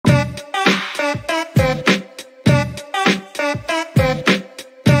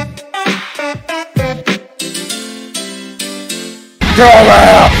kill me!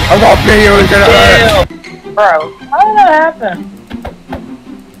 I'm gonna beat you to the Bro, how did that happen?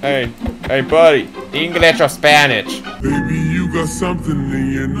 Hey, buddy. English or Spanish? Baby, you got something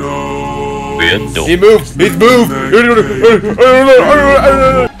in your nose. He moved! He's moved!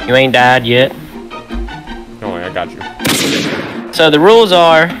 You ain't died yet. Don't worry, I got you. So the rules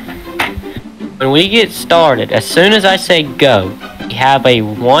are, when we get started, as soon as I say go, we have a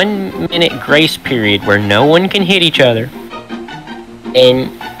 1 minute grace period where no one can hit each other.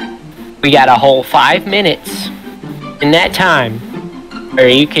 And we got a whole 5 minutes in that time where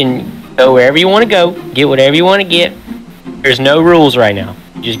you can go wherever you want to go, get whatever you want to get. There's no rules right now.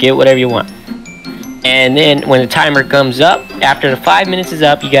 Just get whatever you want. And then when the timer comes up, after the 5 minutes is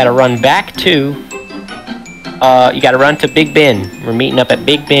up, you got to run back to you gotta run to Big Ben. We're meeting up at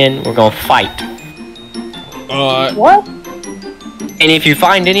Big Ben. We're gonna fight. What? And if you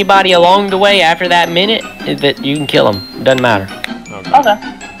find anybody along the way after that minute, that you can kill them. Doesn't matter. Okay.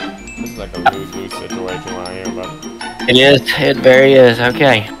 This is like a lose-lose situation where I am, but... It is. It very is.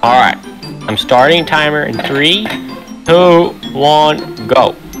 Okay. Alright. I'm starting timer in 3, 2, 1,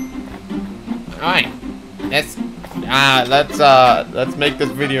 go. Alright. Let's make this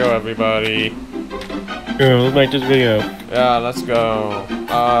video, everybody. Yeah, let's make this video. Yeah, let's go.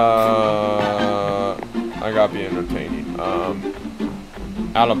 I gotta be entertaining.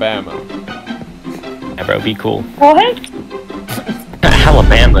 Alabama. Yeah, bro, be cool. What?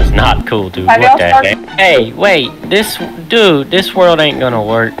 Alabama's not cool, dude. Have What the y'all heck? Hey, wait. This world ain't gonna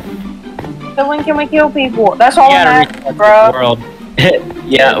work. So when can we kill people? That's all We I'm gotta asking, restart bro. this world.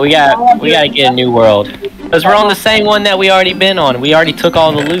 Yeah, we gotta get a new world. Cause we're on the same one that we already been on. We already took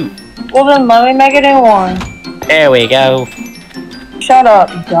all the loot. Well then let me make it in one. There we go. Shut up,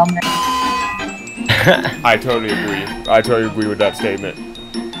 you dumbass. I totally agree. I totally agree with that statement.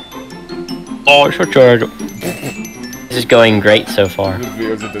 Oh, it's a charge. This is going great so far. This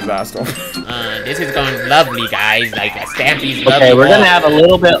video is a disaster. This is going lovely, guys. Like Stampy's lovely. Okay, we're gonna have a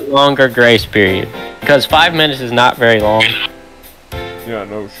little bit longer grace period because 5 minutes is not very long. Yeah,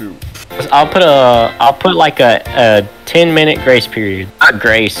 no shoot. I'll put like a 10-minute grace period. Not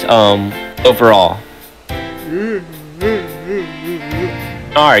grace, overall.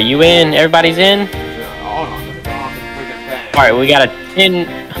 Alright, you in? Everybody's in? Alright, we got a 10,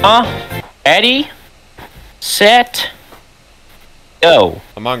 huh? Ready? Set. Go.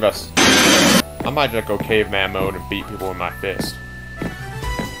 Among Us. I might just go caveman mode and beat people with my fist.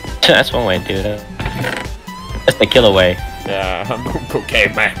 That's one way to do it. That's the killer way. Yeah, I'm gonna go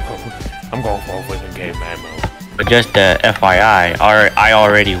caveman mode. I'm going for freaking caveman mode. But just FYI, I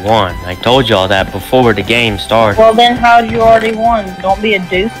already won. I told y'all that before the game started. Well then how'd you already won? Don't be a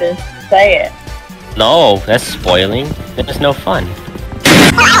doofus. Say it. No, that's spoiling. That's no fun.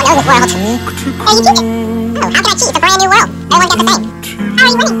 I don't know this world. Hey, you cheated! Oh, how can I cheat? It's a brand new world. Everyone's got the same. How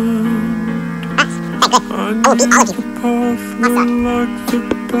are you winning? Ah, okay, good. I will beat all of you.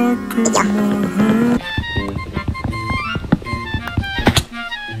 Awesome. Good job.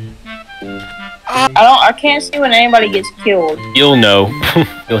 I can't see when anybody gets killed. You'll know.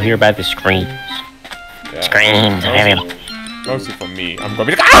 You'll hear about the screams. Yeah. Screams. Mostly for me. I'm gonna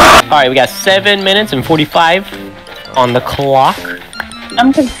be like, ah! Alright, we got 7 minutes and 45 on the clock.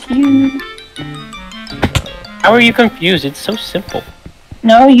 I'm confused. How are you confused? It's so simple.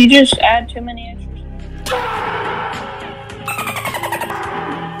 No, you just add too many extras.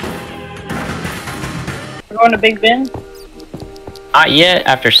 We're going to Big Ben? Not yet.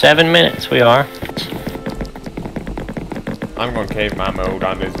 After 7 minutes, we are. I'm gonna caveman mode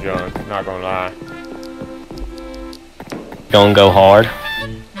on this junk. Not gonna lie. Gonna go hard.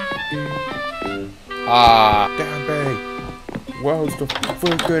 Ah, damn babe. Where's the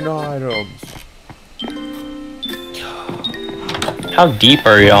freaking items? How deep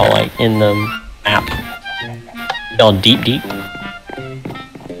are y'all, like, in the map? Y'all deep?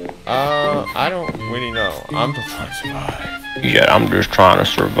 I don't really know. I'm just trying to survive. Yeah, I'm just trying to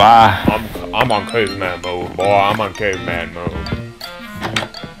survive. I'm on caveman mode, boy. I'm on caveman mode.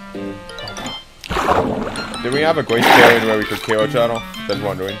 Oh, did we have a grace period where we could kill each other? Just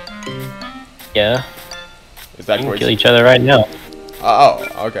wondering. Yeah. Is that We can grace? kill each other right now. Oh,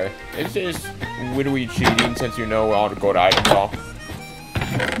 okay. It's just, would we cheating since you know where all the gold items are?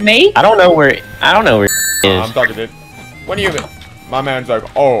 Me? I don't know where it I'm is. talking to. What do you mean? My man's like,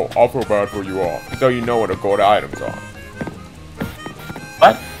 oh, I'll feel bad for you all. So you know where the gold items are.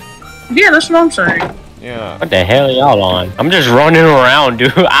 What? Yeah, that's what I'm saying. Yeah. What the hell are y'all on? I'm just running around,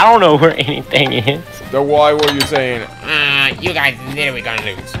 dude. I don't know where anything is. So why were you saying? You guys literally gonna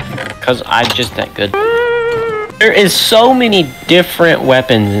lose. Cause I'm just that good. There is so many different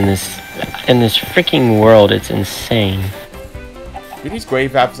weapons in this freaking world. It's insane. Do these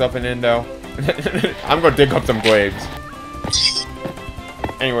graves have something in though? I'm gonna dig up some graves.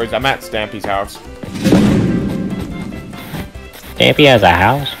 Anyways, I'm at Stampy's house. Stampy has a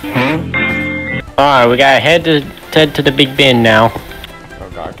house? Alright, we gotta head to the Big Ben now. Oh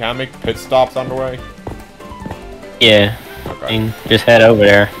god, can I make pit stops on the way? Yeah. Okay. And just head over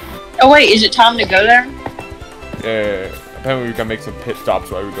there. Oh wait, is it time to go there? Yeah. Apparently we can make some pit stops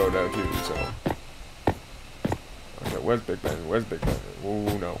while we go there too, so. Okay, where's Big Ben? Where's Big Ben?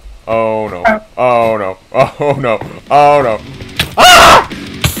 Oh no. Oh no. Oh no. Oh no. Oh no. Ah!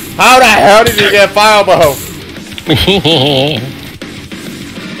 How the hell did you get fireball?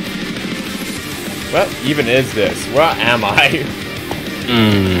 What even is this? Where am I?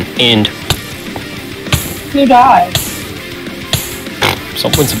 End. Who died?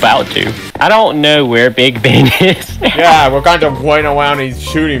 Someone's about to. I don't know where Big Ben is. Yeah, we're kind of going around and he's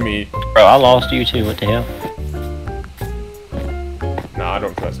shooting me. Bro, I lost you too. What the hell? No, I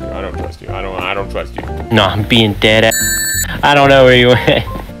don't trust you. I don't trust you. I don't trust you. No, I'm being dead ass. I don't know where you went.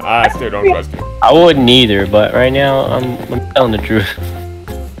 I still don't trust you. I wouldn't either, but right now I'm telling the truth.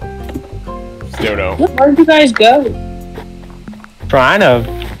 Still don't. Where'd you guys go? Trying to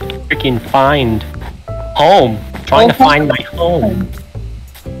freaking find home. Trying to find my home.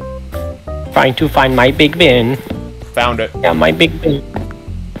 Trying to find my Big Ben. Found it. Yeah, my Big Ben.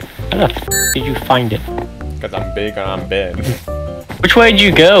 How the f did you find it? Because I'm big and I'm big. Which way did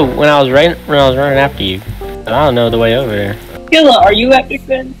you go when I was running after you? I don't know the way over there. Killa, are you at Big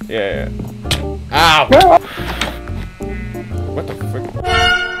Ben? Yeah. Ow! Where are What the frick?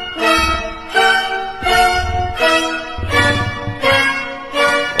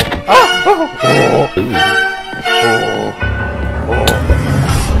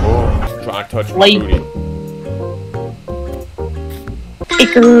 Trying to touch my Late. booty.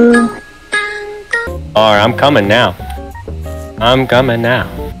 Alright, I'm coming now. I'm coming now.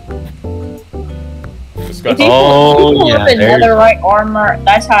 If Disgusting. you Oh, pull yeah, up there you another right armor,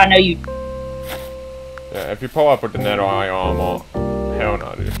 that's how I know you. Yeah, if you pull up with the nether eye armor, hell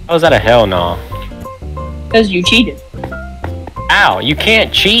no, dude. How is that a hell no? Because you cheated. Ow, you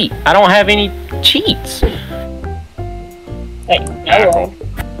can't cheat. I don't have any cheats. Hey, Apple. no.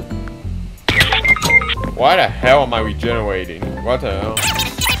 Why the hell am I regenerating? What the hell?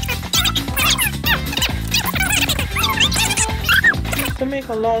 To make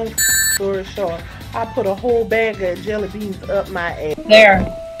a long story short, I put a whole bag of jelly beans up my ass. There.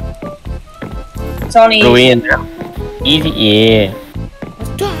 It's on Go easy. in now. Easy, yeah.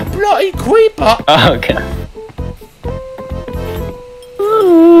 Stop, bloody creeper! Oh, okay.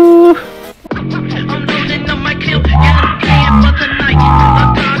 Ooh.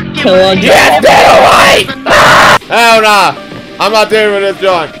 Killa, Yes, get away! Hell nah! I'm not dealing with this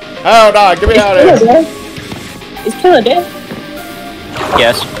junk. Hell nah, get me out of here. Is Killa dead?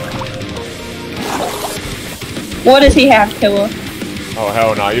 Yes. What does he have, Killa? Oh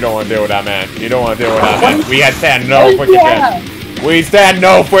hell no, you don't want to deal with that man. You don't want to deal with that man. We had stand no What does he freaking have? chance. We stand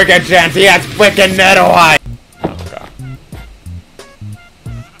no freaking chance. He has freaking nether eye. Oh god.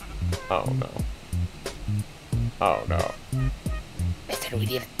 Oh no. Oh no. Listen, we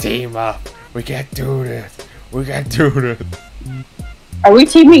need to team up. We can't do this. We can't do this. Are we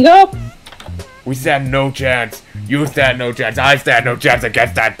teaming up? We stand no chance. You stand no chance. I stand no chance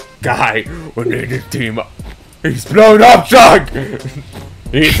against that guy. We need to team up. He's blown up, Chuck!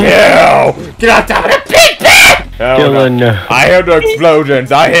 He's here! Get out of the pit! Killa, no. I hear the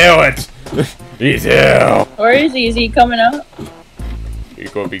explosions. I hear it. He's here. Where is he? Is he coming up? He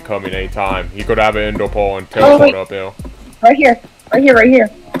could be coming anytime. He could have an endo pole and Oh, teleport wait. uphill. Right here. Right here, right here.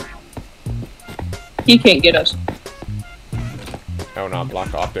 He can't get us. Hell no,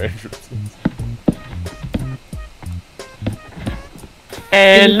 block off the entrance.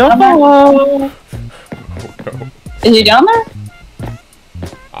 Hello. Oh, no. Is he down there?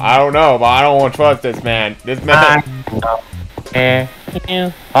 I don't know, but I don't want to trust this man. This man. Where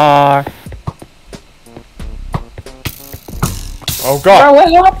you are. Oh Bro, god.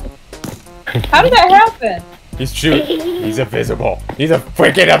 what happened? How did that happen? He's shooting. He's invisible. He's a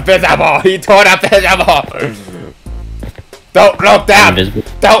freaking invisible. He turned invisible. Don't look down.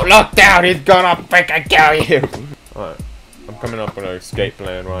 Invisible. Don't look down. He's gonna freaking kill you. Alright. I'm coming up with an escape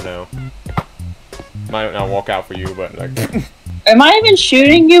plan right now. Might not walk out for you, but like. Am I even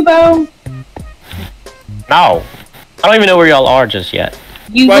shooting you, Bo? No. I don't even know where y'all are just yet.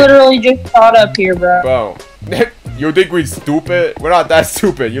 You What? literally just shot up here, bro. Bro. You think we stupid? We're not that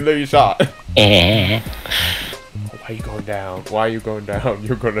stupid. You literally shot. Eh. Why are you going down? Why are you going down?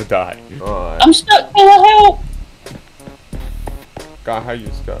 You're gonna die. Alright. I'm stuck. Killa, help! God, how you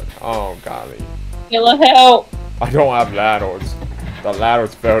stuck? Oh, golly. Killa, help! I don't have ladders. The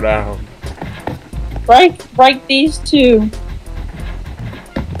ladders fell down. Break these two.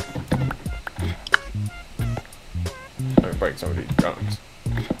 Let me break some of these guns.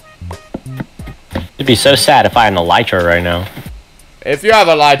 It'd be so sad if I had an elytra right now. If you have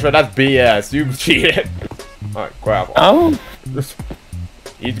a elytra, that's BS. You cheated. Alright, grab one. Oh.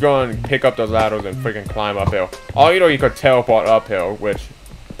 He's going to pick up those ladders and freaking climb uphill. Oh, you know you could teleport uphill, which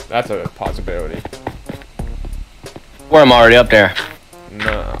that's a possibility. Well, I'm already up there.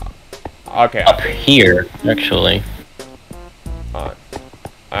 No. Okay. Up here, actually. I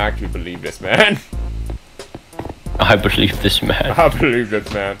actually believe this man. I believe this man. I believe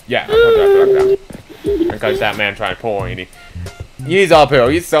this man. Yeah. Because that man trying to pull me. He's uphill.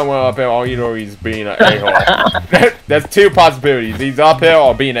 He's somewhere uphill. All you know he's being an a-hole. There's two possibilities. He's uphill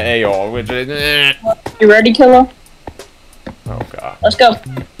or being an a-hole, which is. You ready, Killer? Oh god. Let's go.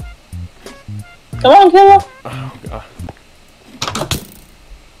 Come on, Killer. Oh god.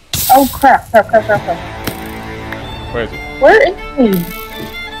 Oh crap! Where is it? Where is he?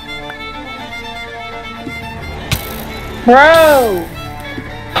 Bro!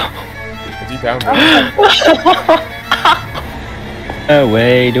 Is he down there? No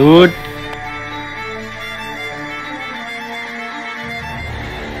way, dude.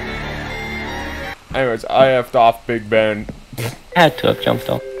 Anyways, I effed off Big Ben. Had to have jumped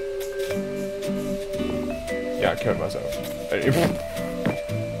off. Yeah, I killed myself. Did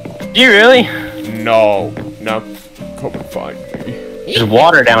you really? No. Come and find me. There's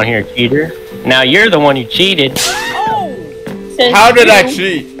water down here, cheater. Now you're the one who cheated. How did I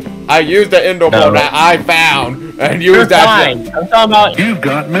cheat? I used the endo ball that I found and used that. Fine. I'm talking about. You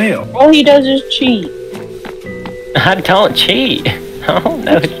got mail. All he does is cheat. I don't cheat. I don't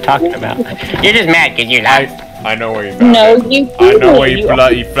know what you're talking about. You're just mad because you're not. I know where he found No, it. you. I know where he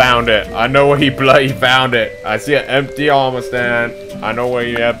bloody found it. I know where he bloody found it. I see an empty armor stand. I know where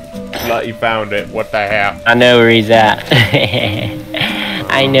he bloody found it. What the hell? I know where he's at.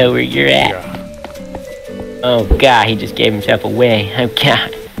 I know where you're at. Yeah. Oh god, he just gave himself away. Oh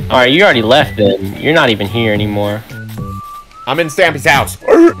god. Alright, you already left then. You're not even here anymore. I'm in Stampy's house.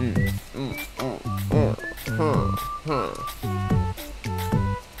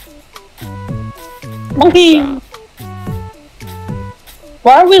 Monkey.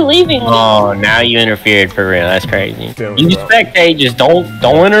 Why are we leaving? Oh, now you interfered for real. That's crazy. Feeling You well. spectate, just don't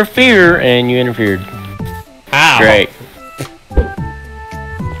interfere, and you interfered. How? Great.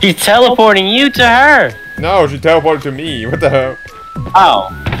 She's teleporting you to her. No, she teleported to me. What the hell? Oh,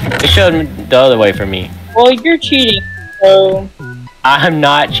 it showed me the other way for me. Well, you're cheating. So, I'm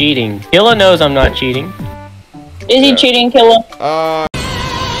not cheating. Killa knows I'm not cheating. is he cheating, Killer?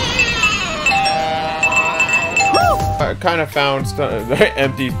 I kind of found the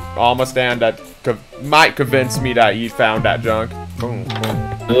empty armor stand that might convince me that he found that junk. Boom,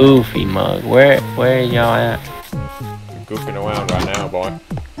 boom. Goofy mug. Where y'all at? I'm goofing around right now, boy.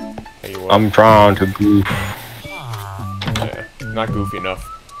 Hey, what? I'm trying to goof. Yeah, not goofy enough.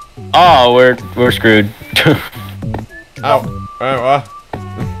 Oh, we're screwed. Oh, what?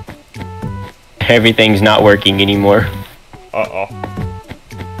 Everything's not working anymore. Uh-oh.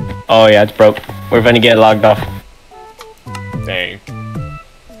 Oh yeah, it's broke. We're gonna get logged off. Dang.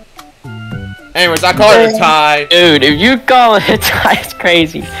 Anyways, I call it a tie. Dude, if you call it a tie, it's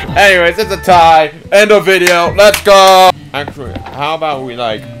crazy. Anyways, it's a tie. End of video. Let's go. Actually, how about we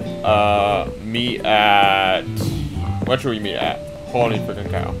meet at? What should we meet at? Holy freaking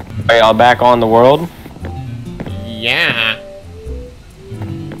cow. Are y'all back on the world? Yeah.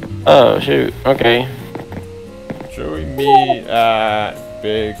 Oh shoot. Okay. Should we meet at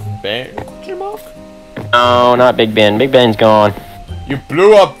Big Ben? No, not Big Ben. Big Ben's gone. You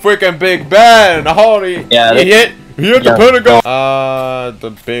blew up freaking Big Ben. Holy. Yeah. He hit the Yeah. Pentagon.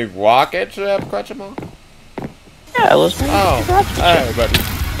 The big rocket ship? Yeah, let's meet. Oh. Hey, buddy.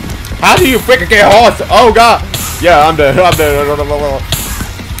 How do you freaking get horse? Oh god. Yeah, I'm dead.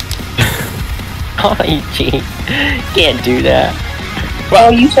 Oh, you cheat. Can't do that.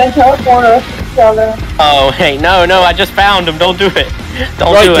 Well, you said teleport us, Killer. Oh, hey, no, I just found him. Don't do it.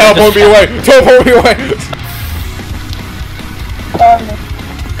 Don't Right, do it. teleport me away. Teleport me away.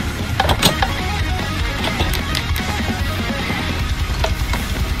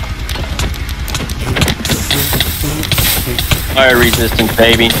 Fire resistance,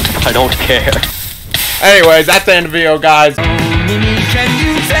 baby. I don't care. Anyways, that's the end of the video, guys.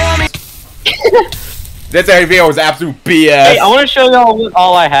 This video was absolute BS. Hey, I want to show y'all what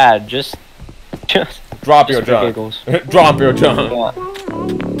all I had. Just Drop your for junk. giggles. Drop your junk.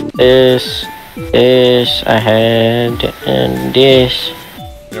 This I had, and this,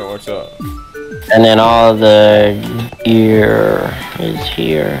 Yo, what's up? and then all the gear. is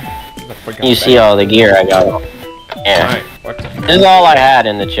here. You see all the gear I got. Yeah. Alright, what the This is all I had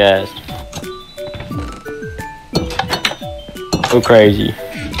in the chest. Go crazy.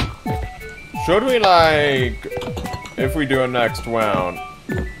 Should we, like, if we do a next round,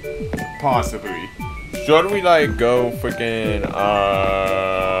 possibly, should we, like, go freaking,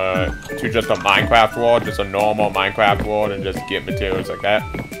 to just a Minecraft world, just a normal Minecraft world, and just get materials like that?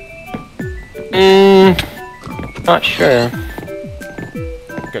 Not sure.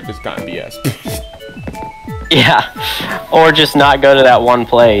 Because this kind of BS. Yeah. Or just not go to that one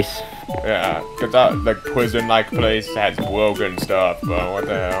place. Yeah, because that, the prison-like place has broken stuff, bro, what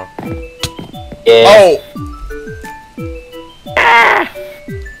the hell? Yeah. Oh!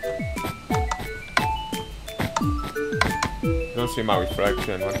 Don't see my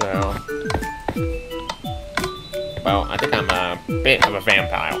reflection, what the hell? Well, I think I'm a bit of a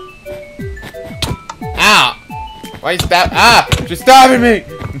vampire. Ow! Why is that? Ah! She's stabbing me!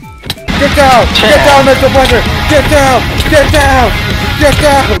 Get down! Get down, Mr. Butcher! Get down! Get down! Get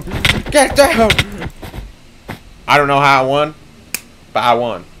down! Get down! I don't know how I won, but I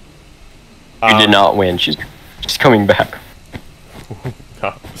won. You did not win. She's coming back.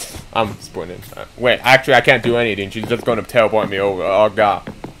 No, I'm sprinting. Wait, actually, I can't do anything. She's just gonna teleport me over. Oh god.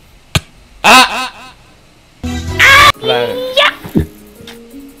 Ah! Planet. Yeah.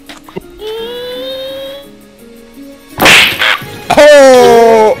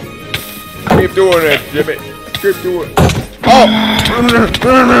 Oh! Keep doing it, Jimmy. Keep doing it. Oh! Come here!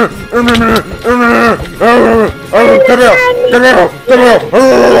 Come here! Come here!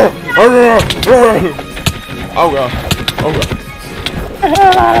 Oh god! Oh god!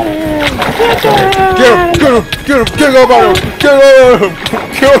 Get him! Get him! Get him! Get him! Get him!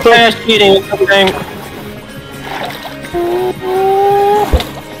 Kill him! Fast eating something.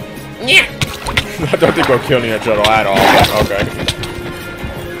 I don't think we're killing each other at all. Okay.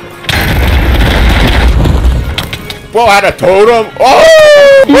 Whoa, I had a totem! Oh!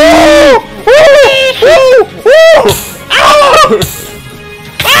 Woo! Woo! Woo! Woo!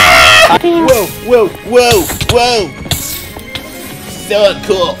 Whoa, whoa, whoa, whoa! So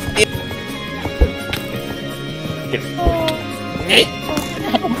cool.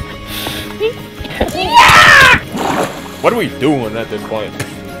 What are we doing at this point?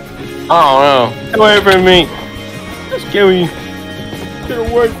 Oh no! Get away from me! Let's kill you. Get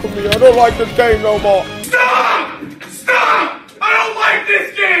away from me! I don't like this game no more. Stop! Stop! I don't like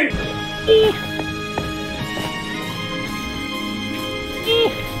this game!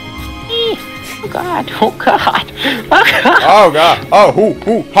 Oh god! Oh god! Oh god! Oh god!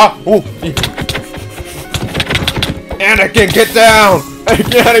 Oh, ha, Anakin, get down!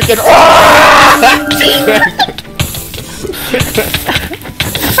 Anakin!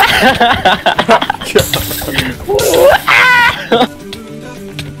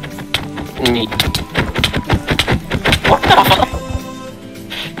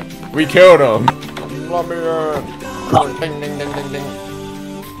 We killed him. Let me ding, ding, ding, ding, ding.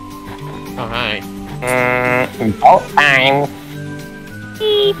 Oh hi. Oh fine.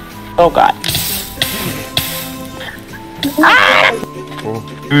 Oh god.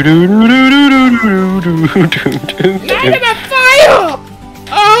 Light him on fire!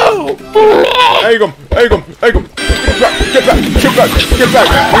 Oh! Egg him! Egg him! Egg him! Get back! Get back! Get back!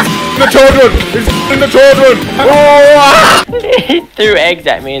 The children! He's in the children! Oh! He threw eggs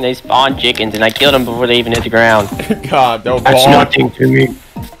at me and they spawned chickens and I killed them before they even hit the ground. God, they were That's born. nothing to me.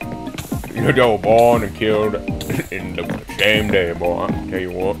 They were born and killed in the same day, boy. Tell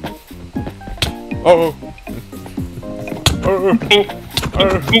you what. Oh. Get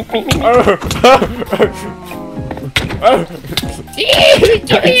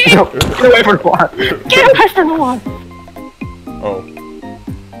away from the water! Get away from the water! Oh.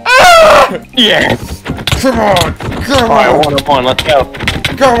 Yes! Come on! Come I on! want one, let's go.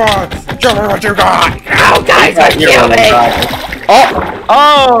 Come on! Show me what you got! Oh, guys, are killing me! Oh!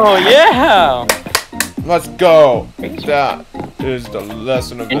 Oh, yeah! Let's go! That is the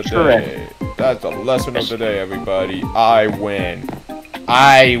lesson of the day. Interesting. That's the lesson of the day, everybody. I win.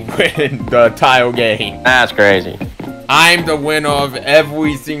 I win the tile game. That's crazy. I'm the winner of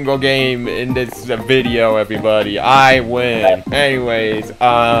every single game in this video, everybody. I win. Anyways,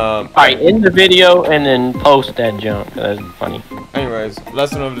 Alright, end the video and then post that junk. That's funny. anyways,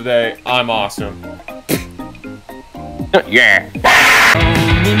 lesson of the day, I'm awesome. Yeah.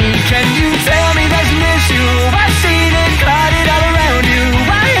 Can you tell me there's an issue? I've seen it crowded all around you.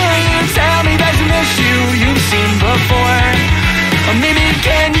 Why can't you tell me there's an issue you've seen before? Or maybe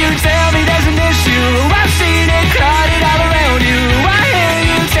can you